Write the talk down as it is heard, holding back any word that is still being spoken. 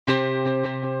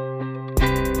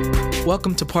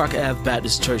Welcome to Park Ave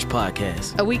Baptist Church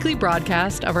Podcast, a weekly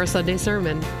broadcast of our Sunday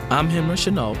sermon. I'm Henry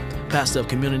Chenault, pastor of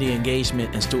community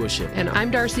engagement and stewardship. And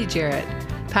I'm Darcy Jarrett,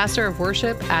 pastor of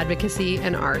worship, advocacy,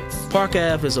 and arts. Park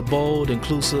Ave is a bold,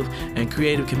 inclusive, and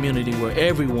creative community where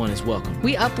everyone is welcome.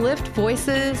 We uplift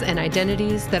voices and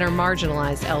identities that are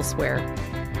marginalized elsewhere.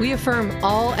 We affirm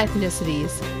all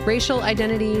ethnicities, racial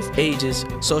identities, ages,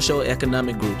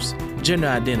 socioeconomic groups, gender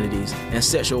identities, and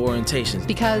sexual orientations.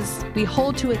 Because we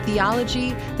hold to a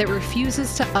theology that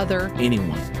refuses to other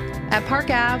anyone. At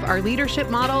Park Ave, our leadership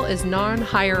model is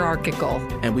non-hierarchical.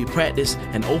 And we practice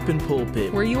an open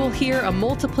pulpit where you will hear a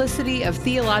multiplicity of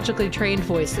theologically trained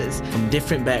voices from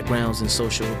different backgrounds and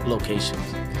social locations.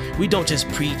 We don't just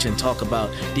preach and talk about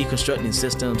deconstructing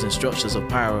systems and structures of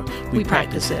power. We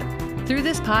practice it. Through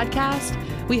this podcast,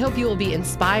 we hope you will be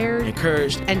inspired,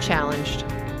 encouraged, and challenged.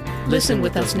 Listen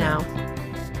with us now.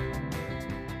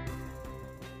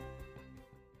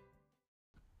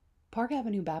 Park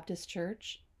Avenue Baptist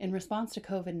Church, in response to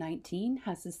COVID-19,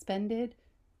 has suspended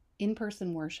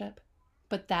in-person worship,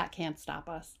 but that can't stop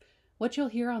us. What you'll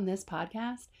hear on this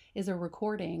podcast is a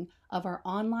recording of our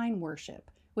online worship,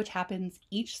 which happens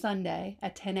each Sunday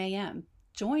at 10 a.m.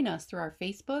 Join us through our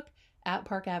Facebook at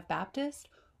Park Ave Baptist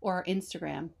or our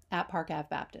Instagram at Park Ave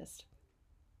Baptist.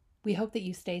 We hope that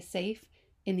you stay safe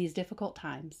in these difficult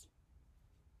times.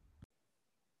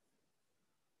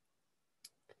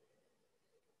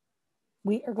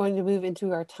 We are going to move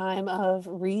into our time of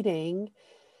reading.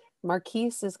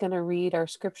 Marquise is going to read our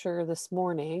scripture this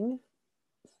morning.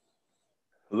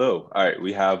 Hello. All right.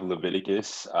 We have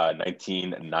Leviticus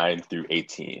 19:9 through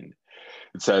 18.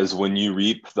 It says, when you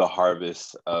reap the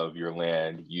harvest of your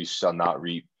land, you shall not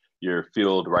reap your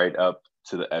field right up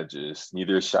to the edges,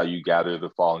 neither shall you gather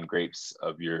the fallen grapes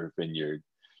of your vineyard.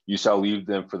 You shall leave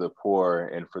them for the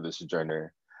poor and for the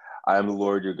sojourner. I am the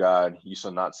Lord your God. You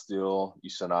shall not steal.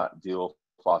 You shall not deal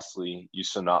falsely. You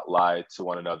shall not lie to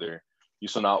one another. You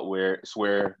shall not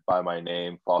swear by my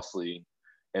name falsely,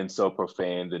 and so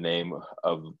profane the name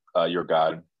of your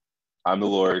God. I'm the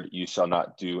Lord. You shall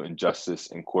not do injustice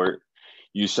in court.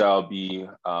 You shall be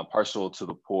partial to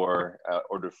the poor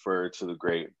or defer to the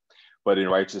great, but in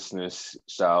righteousness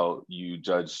shall you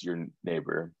judge your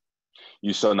neighbor.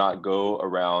 You shall not go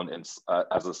around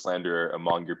as a slanderer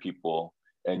among your people,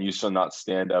 and you shall not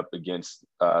stand up against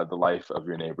the life of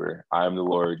your neighbor. I am the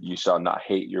Lord. You shall not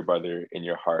hate your brother in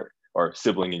your heart or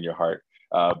sibling in your heart,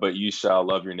 but you shall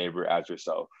love your neighbor as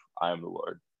yourself. I am the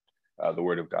Lord. The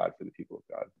word of God for the people of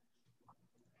God.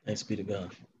 Thanks be to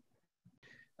God.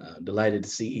 Delighted to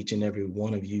see each and every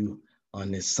one of you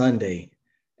on this Sunday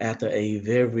after a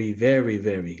very, very,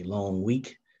 very long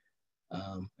week,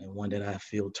 and one that I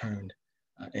feel turned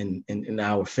in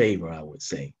our favor, I would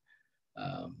say.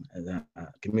 As I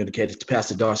communicated to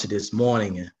Pastor Darcy this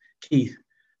morning, and Keith,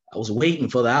 I was waiting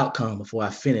for the outcome before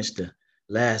I finished the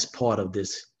last part of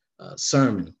this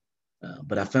sermon,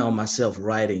 but I found myself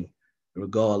writing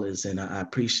regardless, and I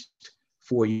preached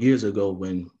 4 years ago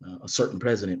when a certain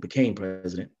president became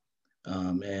president,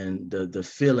 and the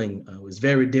feeling was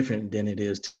very different than it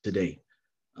is today,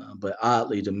 but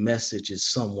oddly the message is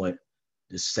somewhat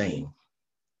the same.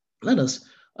 Let us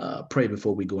pray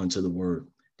before we go into the word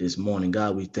this morning.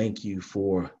 God, we thank you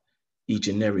for each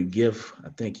and every gift. I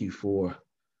thank you for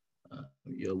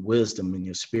your wisdom and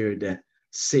your spirit that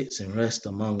sits and rests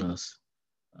among us.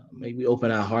 May we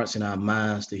open our hearts and our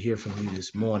minds to hear from you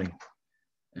this morning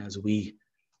as we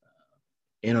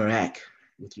interact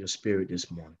with your spirit this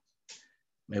morning.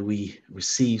 May we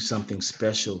receive something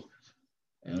special,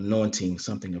 an anointing,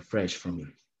 something afresh from you.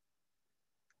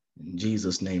 In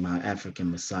Jesus' name, our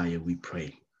African Messiah, we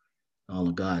pray. All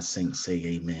of God's saints say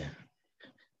amen.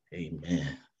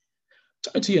 Amen.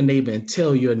 Turn to your neighbor and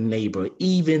tell your neighbor,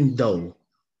 even though,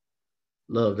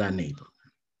 love thy neighbor.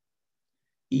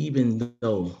 Even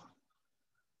though,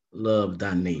 love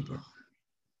thy neighbor.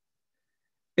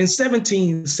 In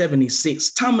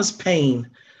 1776, Thomas Paine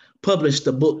published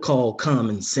a book called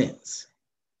Common Sense.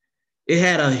 It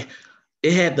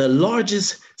had the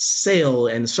largest sale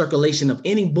and circulation of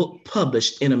any book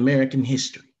published in American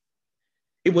history.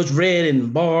 It was read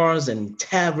in bars and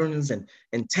taverns and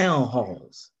town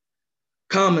halls.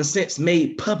 Common Sense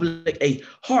made public a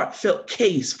heartfelt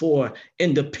case for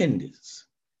independence.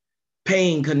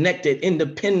 Paine connected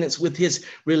independence with his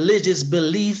religious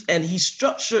belief, and he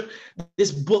structured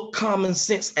this book, Common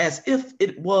Sense, as if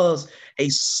it was a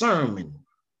sermon.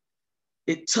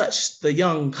 It touched the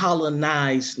young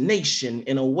colonized nation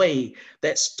in a way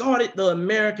that started the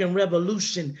American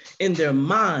Revolution in their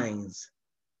minds,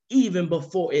 even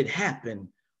before it happened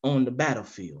on the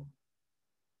battlefield.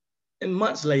 And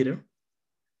months later,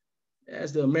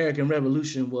 As the American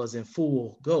Revolution was in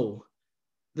full go,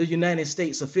 the United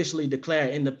States officially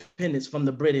declared independence from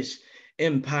the British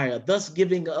Empire, thus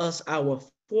giving us our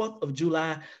 4th of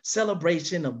July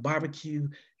celebration of barbecue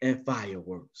and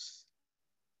fireworks.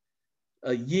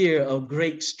 A year of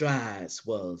great strides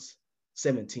was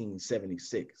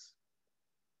 1776.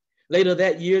 Later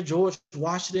that year, George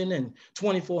Washington and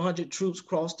 2,400 troops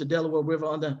crossed the Delaware River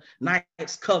under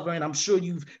night's cover, and I'm sure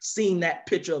you've seen that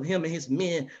picture of him and his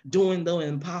men doing the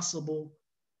impossible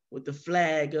with the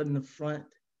flag in the front.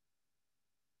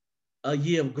 A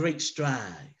year of great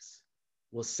strides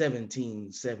was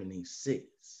 1776.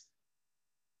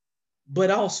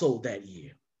 But also that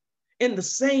year, in the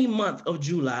same month of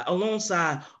July,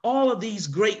 alongside all of these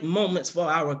great moments for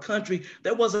our country,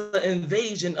 there was an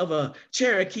invasion of a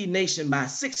Cherokee nation by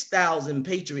 6,000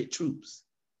 patriot troops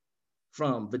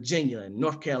from Virginia and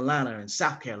North Carolina and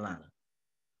South Carolina.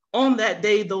 On that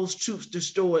day, those troops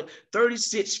destroyed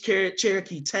 36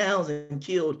 Cherokee towns and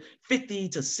killed 50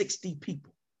 to 60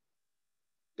 people.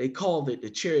 They called it the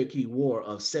Cherokee War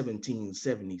of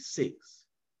 1776.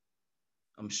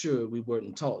 I'm sure we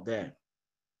weren't taught that.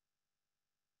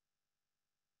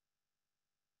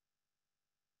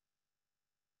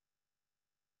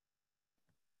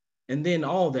 And then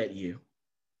all that year,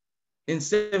 in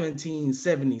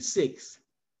 1776,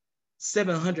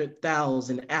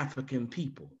 700,000 African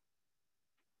people,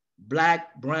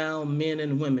 Black, brown men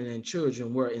and women and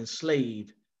children, were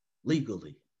enslaved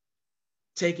legally,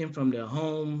 taken from their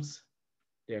homes,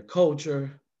 their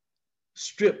culture,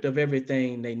 stripped of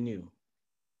everything they knew.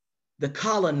 The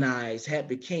colonized had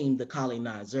become the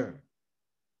colonizer.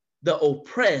 The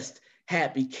oppressed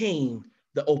had become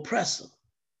the oppressor,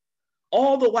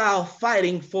 all the while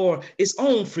fighting for its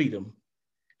own freedom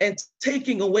and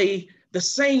taking away the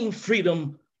same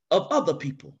freedom of other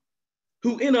people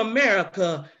who in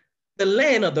America, the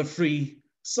land of the free,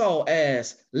 saw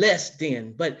as less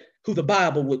than, but who the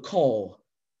Bible would call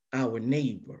our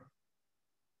neighbor.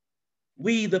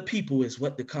 We the people is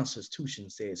what the Constitution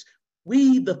says.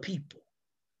 We the people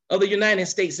of the United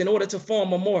States, in order to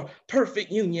form a more perfect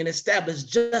union, establish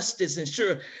justice,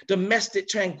 ensure domestic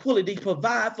tranquility,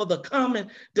 provide for the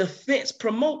common defense,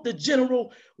 promote the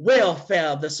general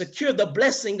welfare, secure the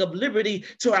blessing of liberty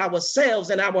to ourselves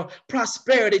and our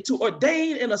prosperity, to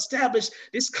ordain and establish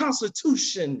this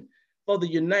Constitution for the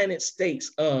United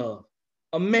States of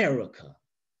America.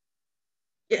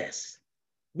 Yes,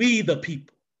 we the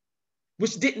people,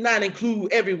 which did not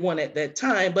include everyone at that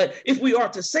time, but if we are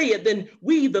to say it, then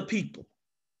we the people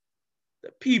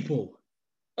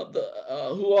of the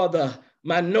who are the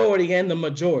minority and the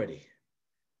majority,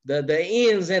 the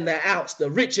ins and the outs, the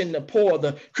rich and the poor,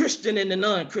 the Christian and the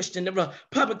non-Christian, the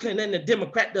Republican and the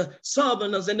Democrat, the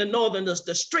Southerners and the Northerners,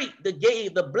 the straight, the gay,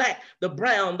 the Black, the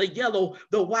brown, the yellow,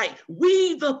 the white.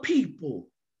 We the people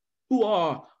who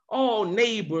are all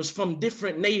neighbors from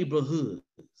different neighborhoods.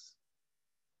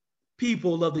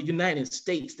 People of the United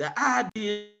States, the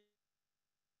idea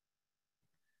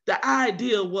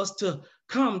was to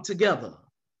come together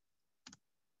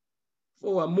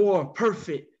for a more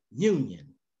perfect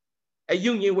union, a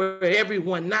union where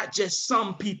everyone, not just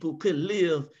some people, could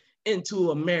live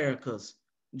into America's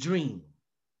dream.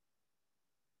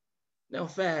 Now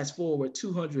fast forward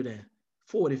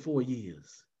 244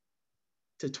 years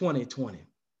to 2020.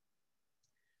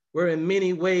 Where in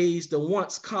many ways the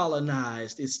once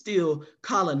colonized is still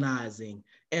colonizing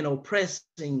and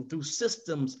oppressing through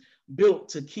systems built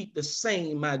to keep the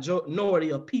same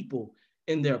minority of people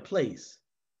in their place.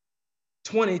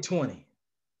 2020,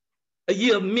 a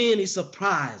year of many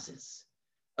surprises,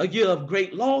 a year of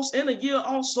great loss, and a year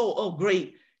also of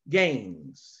great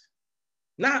gains.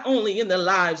 Not only in the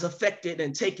lives affected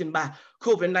and taken by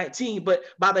COVID-19, but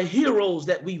by the heroes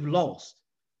that we've lost,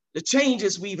 the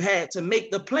changes we've had to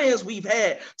make, the plans we've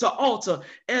had to alter.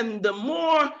 And the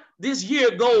more this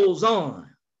year goes on,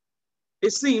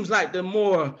 it seems like the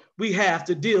more we have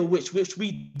to deal with, which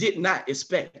we did not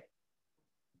expect.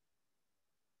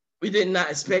 We did not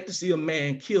expect to see a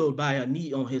man killed by a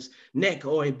knee on his neck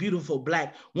or a beautiful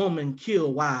Black woman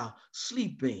killed while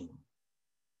sleeping.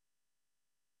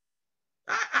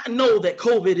 I know that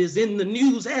COVID is in the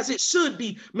news as it should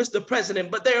be, Mr.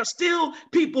 President, but there are still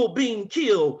people being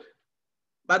killed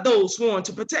by those sworn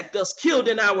to protect us, killed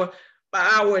by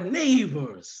our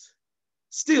neighbors,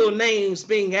 still names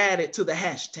being added to the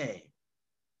hashtag.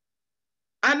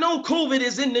 I know COVID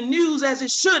is in the news as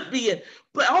it should be,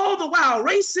 but all the while,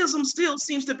 racism still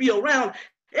seems to be around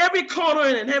every corner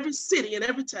and in every city and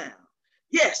every town.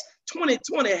 Yes,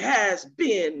 2020 has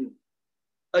been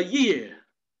a year.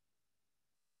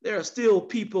 There are still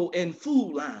people in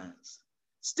food lines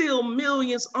Still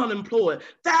millions unemployed,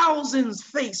 thousands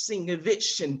facing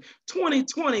eviction.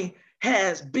 2020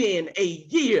 has been a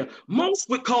year. Most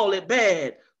would call it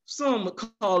bad. Some would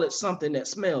call it something that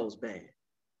smells bad.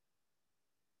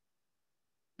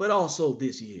 But also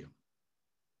this year,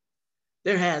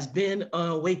 there has been an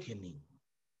awakening,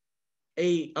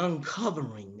 a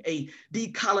uncovering, a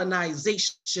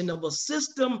decolonization of a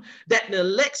system that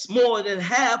neglects more than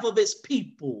half of its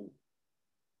people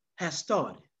has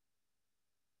started.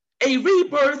 A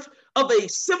rebirth of a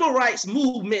civil rights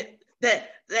movement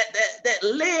that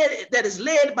is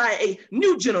led by a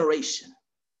new generation.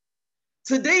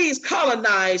 Today's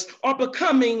colonized are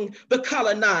becoming the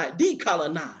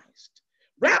decolonized,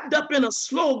 wrapped up in a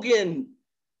slogan,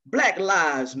 Black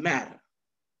Lives Matter.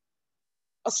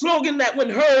 A slogan that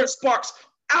when heard sparks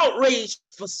outrage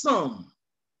for some.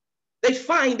 They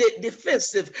find it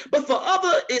defensive, but for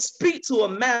others, it speaks to a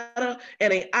matter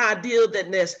and an ideal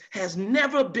that has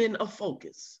never been a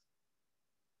focus.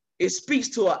 It speaks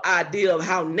to an idea of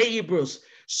how neighbors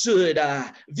should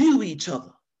view each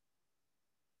other,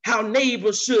 how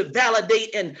neighbors should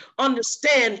validate and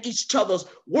understand each other's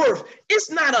worth. It's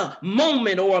not a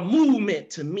moment or a movement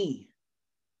to me.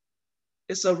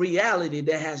 It's a reality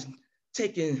that has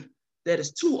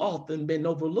too often been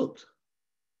overlooked.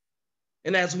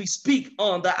 And as we speak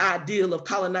on the ideal of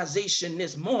colonization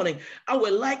this morning, I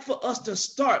would like for us to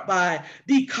start by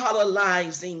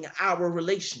decolonizing our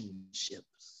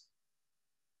relationships.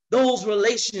 Those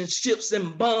relationships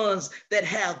and bonds that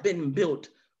have been built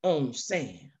on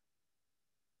sand.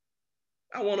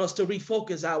 I want us to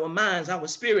refocus our minds, our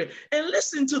spirit, and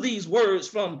listen to these words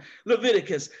from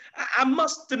Leviticus. I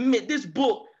must admit, this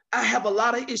book I have a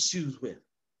lot of issues with.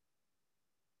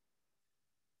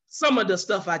 Some of the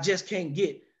stuff I just can't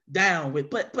get down with,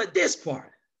 but this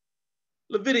part,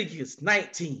 Leviticus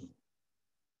 19,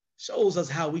 shows us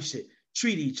how we should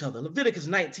treat each other. Leviticus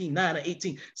 19, 9 and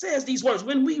 18 says these words,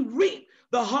 when we reap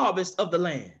the harvest of the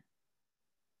land,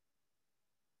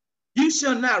 you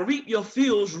shall not reap your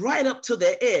fields right up to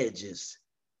their edges.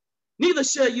 Neither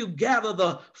shall you gather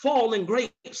the fallen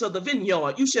grapes of the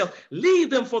vineyard. You shall leave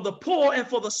them for the poor and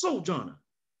for the sojourner.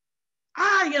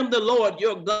 I am the Lord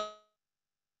your God.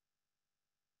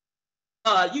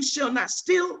 You shall not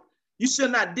steal, you shall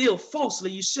not deal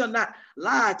falsely, you shall not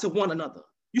lie to one another.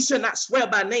 You shall not swear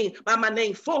by my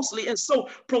name falsely, and so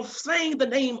profane the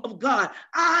name of God.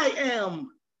 I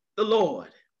am the Lord.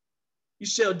 You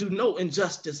shall do no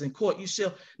injustice in court. You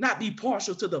shall not be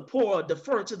partial to the poor or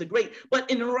defer to the great, but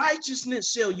in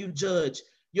righteousness shall you judge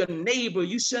your neighbor.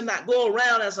 You shall not go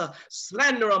around as a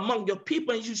slanderer among your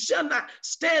people, and you shall not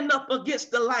stand up against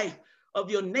the life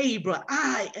of your neighbor.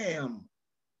 I am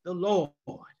the Lord.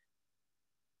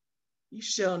 You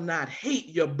shall not hate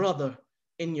your brother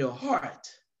in your heart,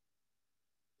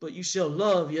 but you shall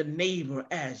love your neighbor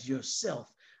as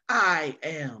yourself. I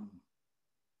am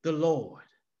the Lord.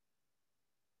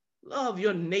 Love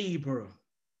your neighbor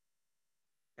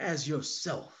as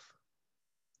yourself.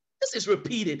 This is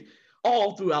repeated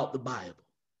all throughout the Bible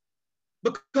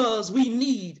because we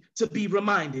need to be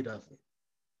reminded of it.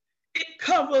 It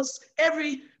covers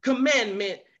every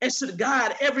commandment and should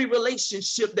guide every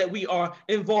relationship that we are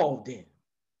involved in.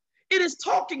 It is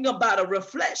talking about a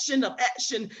reflection of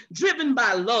action driven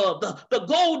by love, the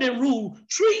golden rule,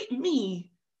 treat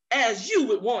me as you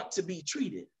would want to be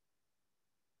treated.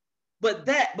 But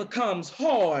that becomes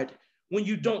hard when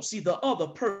you don't see the other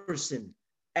person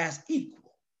as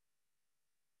equal.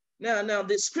 Now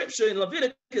this scripture in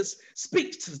Leviticus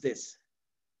speaks to this.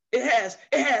 It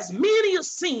has many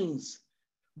scenes,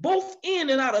 both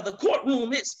in and out of the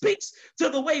courtroom. It speaks to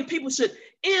the way people should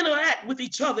interact with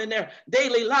each other in their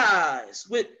daily lives,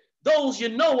 with those you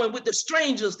know and with the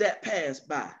strangers that pass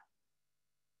by.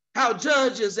 How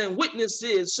judges and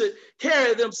witnesses should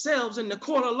carry themselves in the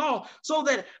court of law so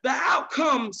that the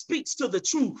outcome speaks to the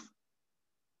truth.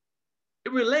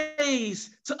 It relays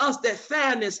to us that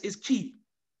fairness is key,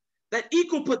 that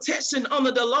equal protection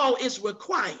under the law is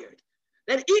required,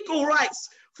 that equal rights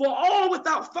for all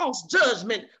without false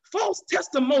judgment, false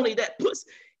testimony that puts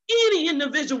any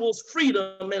individual's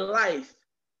freedom and life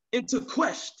into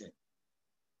question.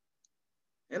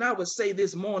 And I would say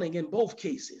this morning in both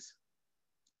cases,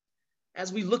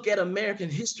 as we look at American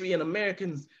history and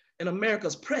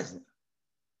America's present,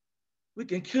 we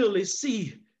can clearly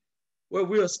see where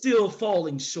we are still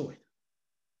falling short,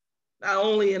 not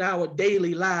only in our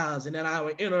daily lives and in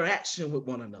our interaction with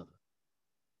one another,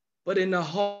 but in the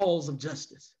halls of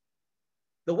justice.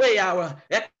 The way our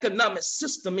economic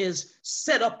system is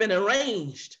set up and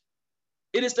arranged,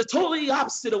 it is the totally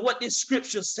opposite of what this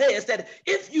scripture says, that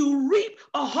if you reap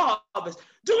a harvest,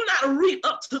 Do not reap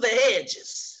up to the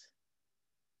edges.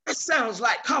 That sounds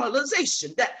like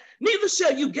colonization. That neither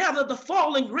shall you gather the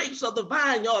fallen grapes of the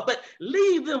vineyard, but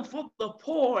leave them for the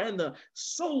poor and the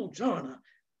sojourner.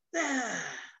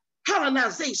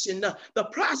 Colonization, the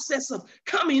process of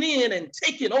coming in and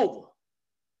taking over,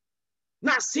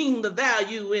 not seeing the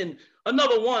value in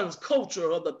another one's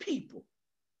culture or the people.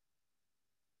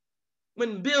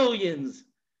 When billions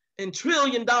and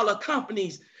trillion-dollar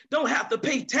companies don't have to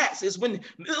pay taxes, when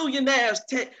millionaires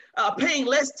paying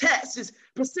less taxes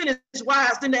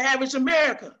percentage-wise than the average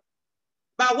American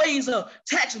by ways of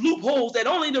tax loopholes that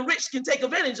only the rich can take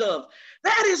advantage of,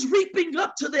 that is reaping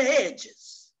up to the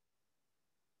edges.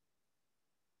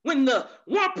 When the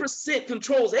 1%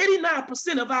 controls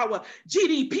 89% of our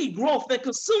GDP growth and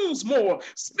consumes more,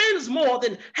 spends more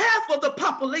than half of the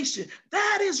population,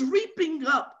 that is reaping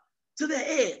up to the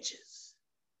edges.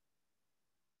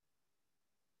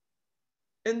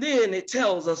 And then it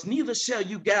tells us, neither shall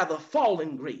you gather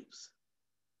fallen grapes.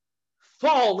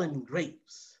 Fallen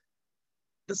grapes.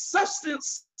 The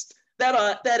substance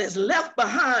that is left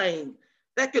behind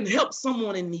that can help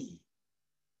someone in need.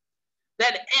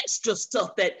 That extra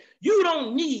stuff that you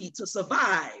don't need to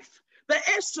survive. The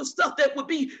extra stuff that would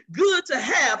be good to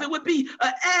have. It would be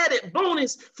an added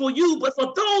bonus for you, but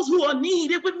for those who are in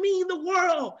need, it would mean the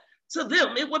world to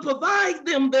them. It would provide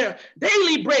them their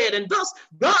daily bread, and thus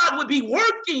God would be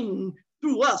working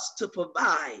through us to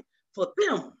provide for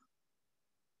them.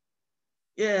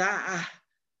 Yeah,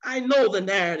 I know the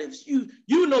narratives. You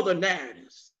know the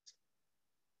narratives.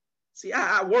 See,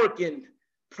 I work in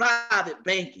private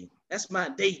banking. That's my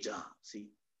day job, see,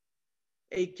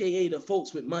 AKA the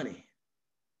folks with money.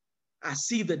 I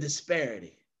see the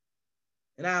disparity.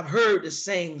 And I've heard the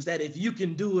sayings that if you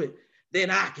can do it, then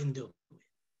I can do it.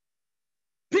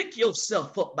 Pick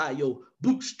yourself up by your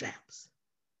bootstraps.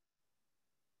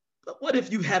 But what if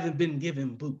you haven't been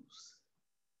given boots?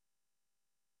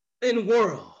 Then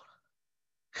world,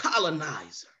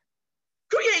 colonizer,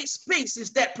 create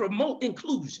spaces that promote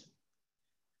inclusion,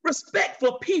 respect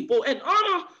for people, and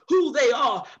honor who they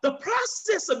are. The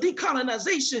process of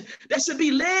decolonization that should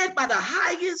be led by the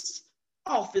highest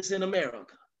office in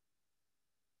America.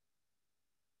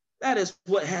 That is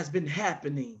what has been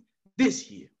happening this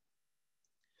year.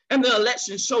 And the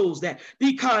election shows that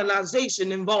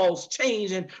decolonization involves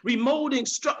change and remolding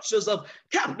structures of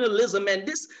capitalism and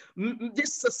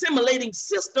this assimilating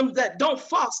systems that don't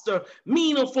foster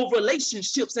meaningful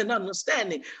relationships and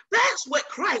understanding. That's what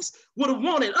Christ would have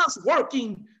wanted us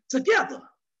working together.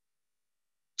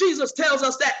 Jesus tells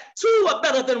us that two are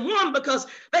better than one because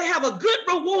they have a good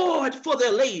reward for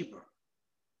their labor.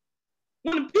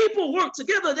 When people work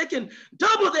together, they can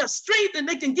double their strength and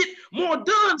they can get more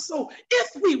done. So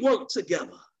if we work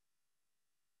together,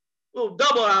 we'll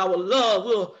double our love,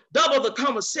 we'll double the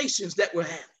conversations that we're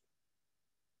having.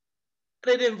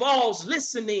 It involves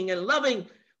listening and loving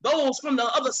those from the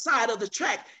other side of the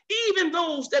track, even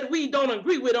those that we don't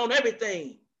agree with on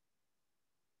everything.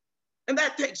 And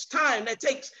that takes time, that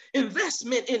takes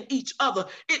investment in each other.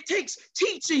 It takes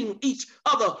teaching each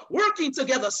other, working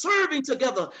together, serving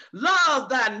together. Love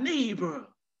thy neighbor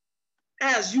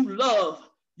as you love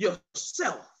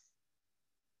yourself.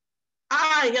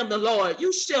 I am the Lord.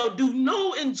 You shall do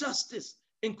no injustice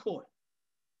in court.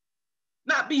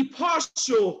 Not be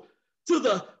partial to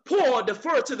the poor,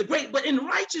 defer to the great, but in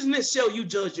righteousness shall you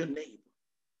judge your neighbor.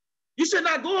 You should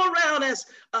not go around as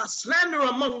a slanderer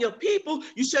among your people.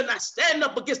 You shall not stand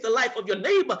up against the life of your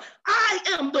neighbor. I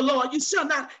am the Lord. You shall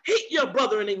not hate your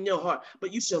brethren in your heart,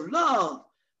 but you shall love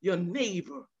your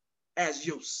neighbor as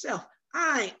yourself.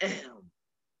 I am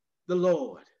the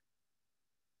Lord.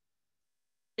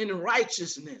 In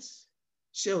righteousness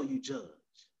shall you judge.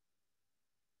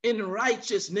 In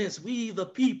righteousness, we the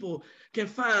people can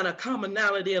find a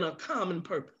commonality and a common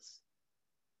purpose.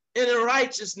 And in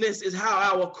righteousness is how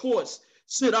our courts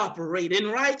should operate. In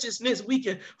righteousness, we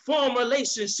can form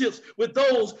relationships with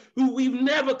those who we've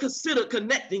never considered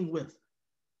connecting with.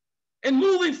 And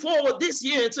moving forward this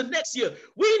year into next year,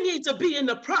 we need to be in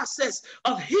the process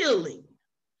of healing,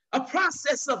 a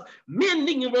process of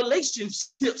mending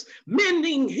relationships,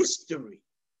 mending history,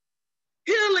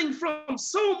 healing from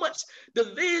so much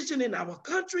division in our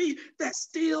country that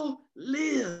still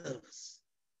lives.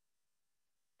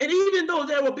 And even though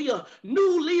there will be a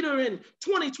new leader in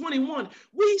 2021,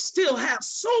 we still have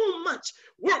so much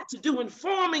work to do in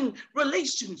forming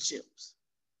relationships.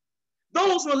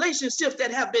 Those relationships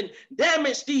that have been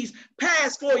damaged these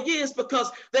past 4 years because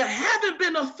there haven't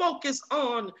been a focus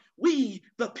on we,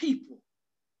 the people,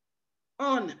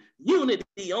 on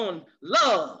unity, on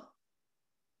love.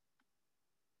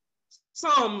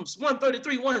 Psalms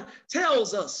 133:1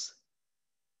 tells us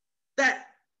that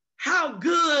how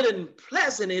good and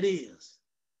pleasant it is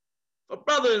for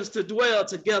brothers to dwell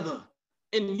together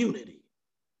in unity.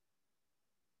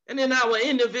 And in our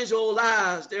individual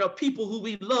lives, there are people who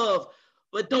we love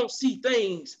but don't see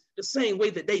things the same way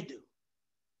that they do.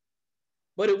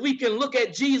 But if we can look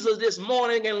at Jesus this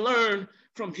morning and learn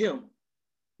from him,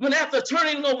 when after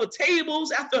turning over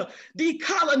tables, after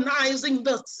decolonizing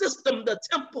the system, the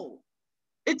temple,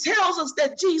 it tells us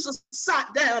that Jesus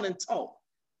sat down and taught.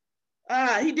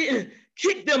 He didn't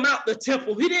kick them out the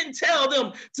temple. He didn't tell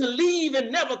them to leave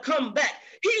and never come back.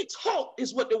 He taught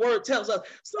is what the word tells us.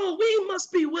 So we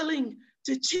must be willing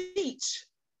to teach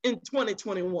in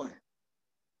 2021,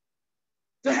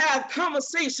 to have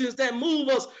conversations that move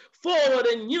us forward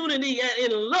in unity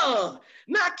and in love,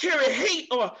 not carry hate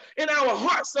or in our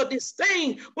hearts or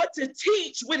disdain, but to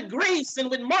teach with grace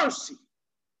and with mercy.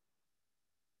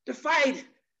 The fight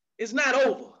is not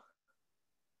over.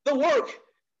 The work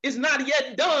is not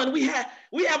yet done. We have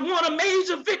won a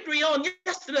major victory on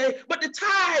yesterday, but the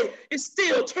tide is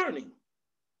still turning.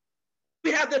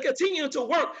 We have to continue to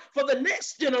work for the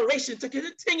next generation, to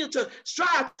continue to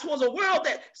strive towards a world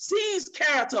that sees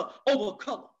character over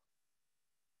color,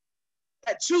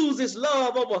 that chooses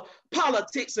love over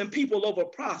politics and people over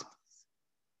profits.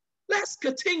 Let's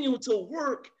continue to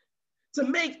work to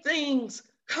make things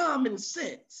common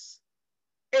sense,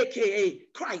 AKA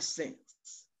Christ sense,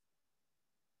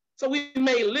 so we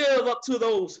may live up to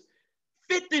those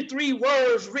 53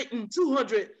 words written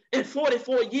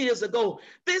 244 years ago.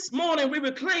 This morning, we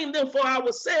reclaim them for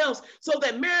ourselves so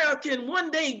that America can one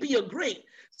day be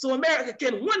America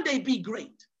can one day be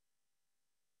great.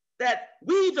 That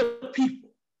we the people,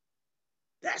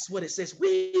 that's what it says,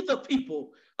 we the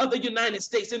people of the United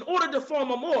States, in order to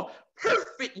form a more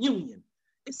perfect union,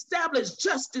 establish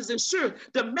justice, ensure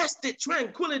domestic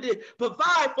tranquility,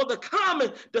 provide for the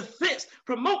common defense,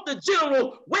 promote the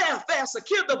general welfare,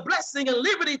 secure the blessing and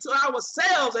liberty to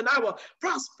ourselves and our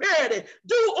prosperity,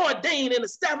 do ordain and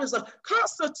establish a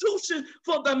constitution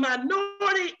for the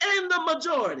minority and the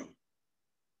majority,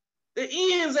 the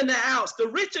ins and the outs, the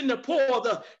rich and the poor,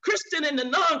 the Christian and the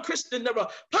non-Christian, the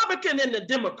Republican and the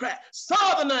Democrat,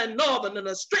 Southerner and Northerner,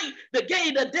 the straight, the gay,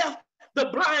 the deaf, the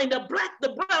blind, the black, the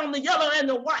brown, the yellow, and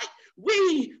the white.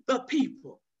 We, the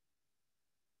people,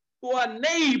 who are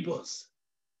neighbors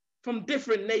from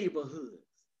different neighborhoods.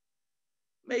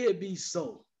 May it be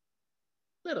so.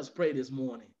 Let us pray this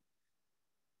morning.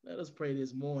 Let us pray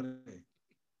this morning.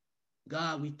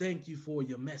 God, we thank you for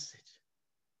your message.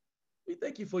 We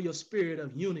thank you for your spirit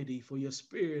of unity, for your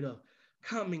spirit of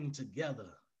coming together.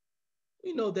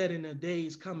 We know that in the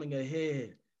days coming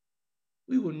ahead,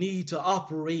 we will need to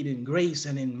operate in grace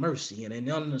and in mercy and in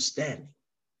understanding.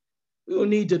 We will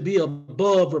need to be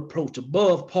above reproach,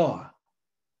 above par,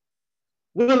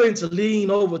 willing to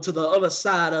lean over to the other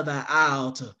side of the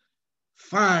aisle to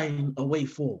find a way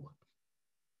forward.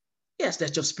 Yes,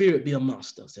 that your spirit be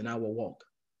amongst us in our walk.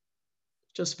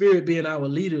 Your spirit be in our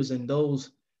leaders and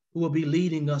those who will be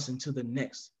leading us into the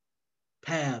next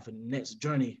path and next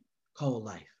journey called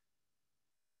life.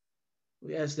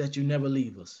 We ask that you never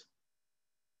leave us,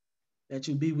 that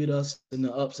you be with us in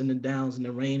the ups and the downs, in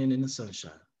the rain and in the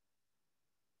sunshine.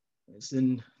 It's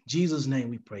in Jesus' name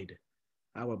we prayed it.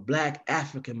 Our Black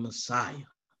African Messiah,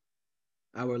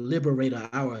 our liberator,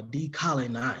 our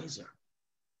decolonizer.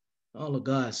 All of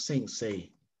God's saints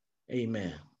say,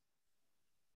 amen.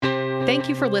 Thank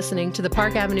you for listening to the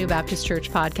Park Avenue Baptist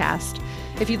Church podcast.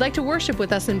 If you'd like to worship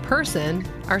with us in person,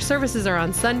 our services are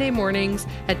on Sunday mornings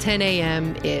at 10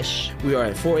 a.m.-ish. We are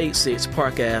at 486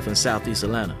 Park Ave in Southeast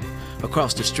Atlanta,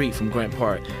 across the street from Grant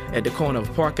Park, at the corner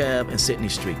of Park Ave and Sydney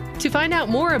Street. To find out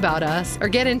more about us or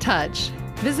get in touch,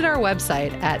 visit our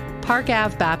website at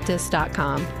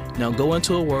parkavbaptist.com. Now go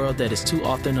into a world that is too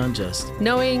often unjust,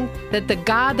 knowing that the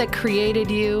God that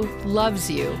created you loves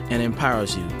you and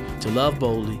empowers you to love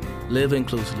boldly, live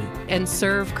inclusively, and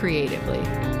serve creatively.